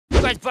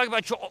guys brag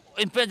about your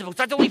Invincibles.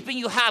 That's the only thing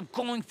you have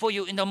going for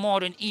you in the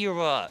modern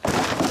era.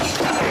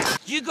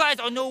 You guys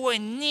are nowhere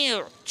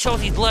near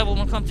Chelsea's level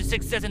when it comes to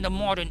success in the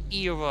modern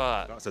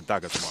era. That's a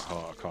dagger to my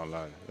heart, I can't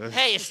lie.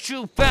 Hey, it's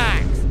true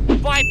facts.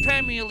 5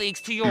 Premier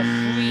Leagues to your 3.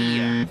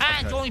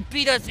 And you only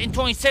beat us in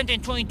 2017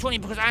 and 2020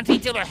 because Anthony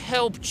Taylor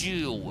helped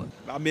you.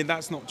 I mean,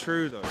 that's not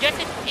true, though. Yes,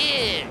 it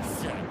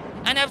is.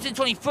 And ever since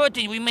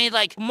 2013, we made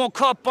like more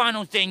cup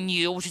finals than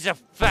you, which is a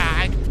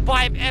fact.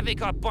 5 FA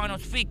Cup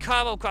finals, 3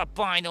 Carabao Cup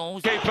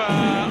finals. Keeper.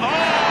 Oh!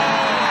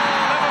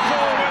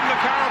 Liverpool win the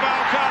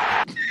Carabao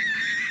Cup.